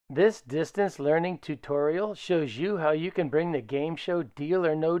This distance learning tutorial shows you how you can bring the game show Deal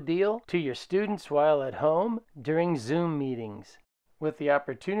or No Deal to your students while at home during Zoom meetings. With the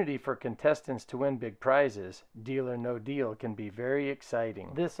opportunity for contestants to win big prizes, Deal or No Deal can be very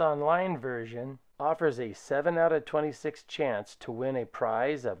exciting. This online version offers a 7 out of 26 chance to win a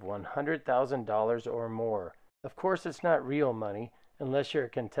prize of $100,000 or more. Of course, it's not real money unless you're a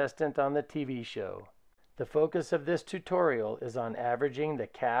contestant on the TV show. The focus of this tutorial is on averaging the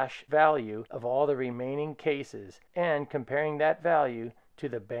cash value of all the remaining cases and comparing that value to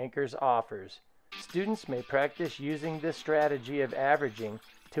the banker's offers. Students may practice using this strategy of averaging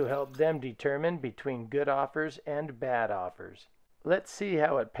to help them determine between good offers and bad offers. Let's see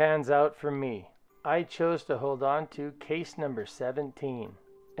how it pans out for me. I chose to hold on to case number 17.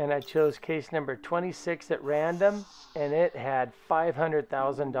 And I chose case number 26 at random, and it had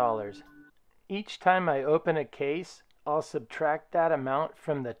 $500,000. Each time I open a case, I'll subtract that amount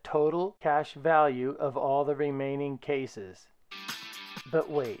from the total cash value of all the remaining cases. But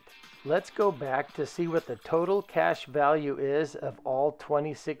wait, let's go back to see what the total cash value is of all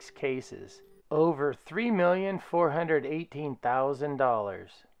 26 cases. Over $3,418,000.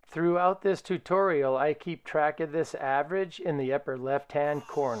 Throughout this tutorial, I keep track of this average in the upper left-hand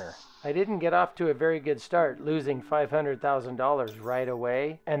corner. I didn't get off to a very good start, losing $500,000 right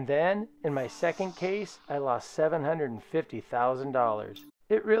away. And then, in my second case, I lost $750,000.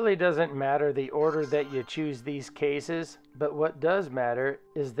 It really doesn't matter the order that you choose these cases, but what does matter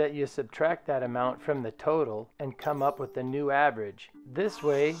is that you subtract that amount from the total and come up with the new average. This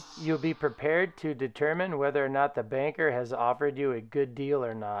way, you'll be prepared to determine whether or not the banker has offered you a good deal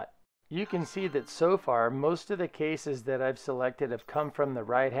or not. You can see that so far, most of the cases that I've selected have come from the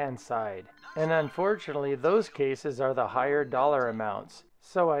right-hand side. And unfortunately, those cases are the higher dollar amounts.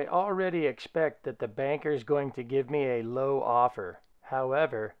 So I already expect that the banker is going to give me a low offer.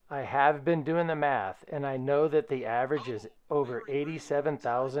 However, I have been doing the math, and I know that the average is over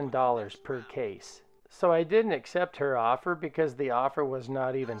 $87,000 per case. So I didn't accept her offer because the offer was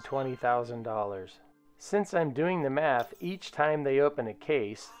not even $20,000. Since I'm doing the math each time they open a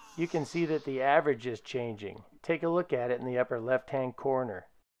case, you can see that the average is changing. Take a look at it in the upper left-hand corner.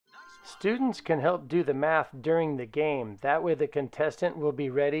 Students can help do the math during the game. That way the contestant will be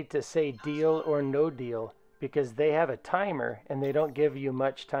ready to say deal or no deal, because they have a timer and they don't give you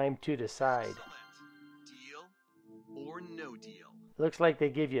much time to decide. Deal or no deal. Looks like they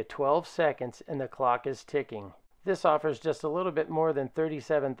give you 12 seconds and the clock is ticking. This offers just a little bit more than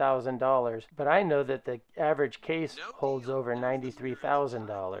 $37,000, but I know that the average case holds over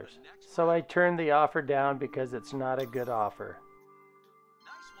 $93,000. So I turned the offer down because it's not a good offer.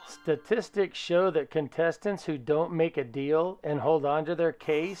 Statistics show that contestants who don't make a deal and hold on to their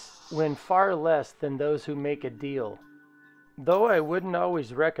case win far less than those who make a deal. Though I wouldn't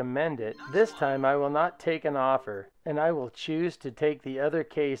always recommend it, this time I will not take an offer, and I will choose to take the other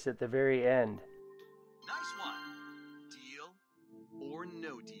case at the very end. Nice one. Deal or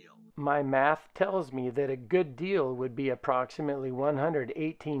no deal. My math tells me that a good deal would be approximately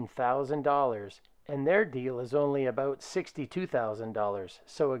 $118,000. And their deal is only about $62,000.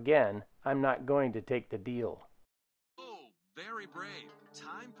 So again, I'm not going to take the deal. Oh, very brave.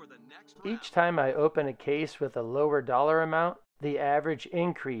 Time for the next round. Each time I open a case with a lower dollar amount, the average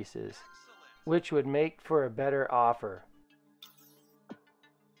increases, which would make for a better offer.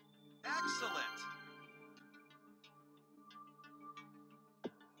 Excellent.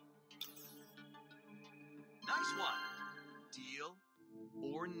 Nice one. Deal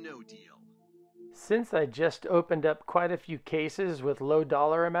or no deal. Since I just opened up quite a few cases with low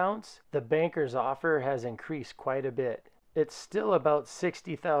dollar amounts, the banker's offer has increased quite a bit. It's still about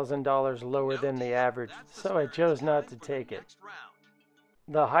 $60,000 lower than the average, so I chose not to take it.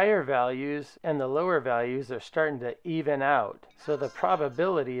 The higher values and the lower values are starting to even out, so the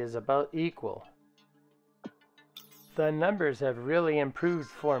probability is about equal. The numbers have really improved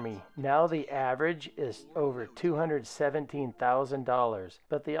for me. Now the average is over $217,000,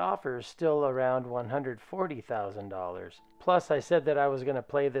 but the offer is still around $140,000. Plus, I said that I was going to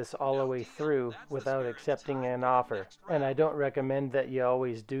play this all the way through without accepting an offer, and I don't recommend that you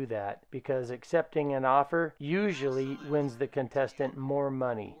always do that, because accepting an offer usually wins the contestant more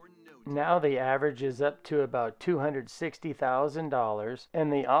money. Now the average is up to about $260,000,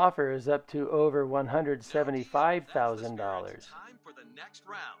 and the offer is up to over $175,000.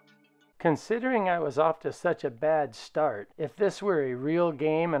 Considering I was off to such a bad start, if this were a real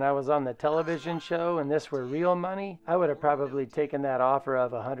game and I was on the television show and this were real money, I would have probably taken that offer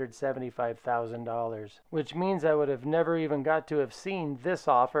of $175,000, which means I would have never even got to have seen this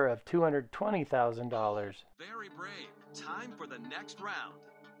offer of $220,000. Very brave. Time for the next round.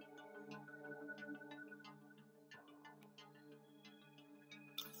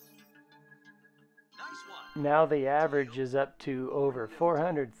 Nice one. Now the average is up to over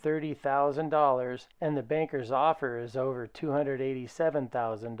 $430,000 and the banker's offer is over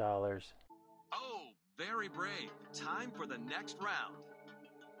 $287,000. Oh, very brave. Time for the next round.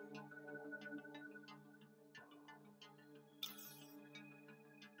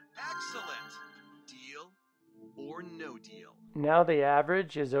 Excellent. Deal or no deal? Now the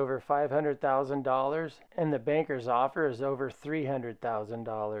average is over $500,000 and the banker's offer is over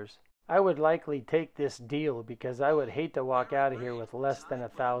 $300,000. I would likely take this deal because I would hate to walk out of here with less than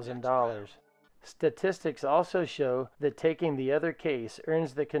 $1,000. Statistics also show that taking the other case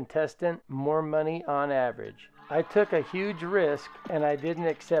earns the contestant more money on average. I took a huge risk and I didn't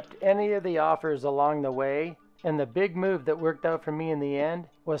accept any of the offers along the way, and the big move that worked out for me in the end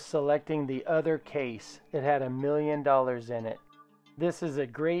was selecting the other case. It had $1 million in it. This is a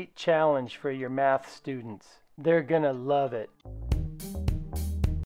great challenge for your math students. They're gonna love it.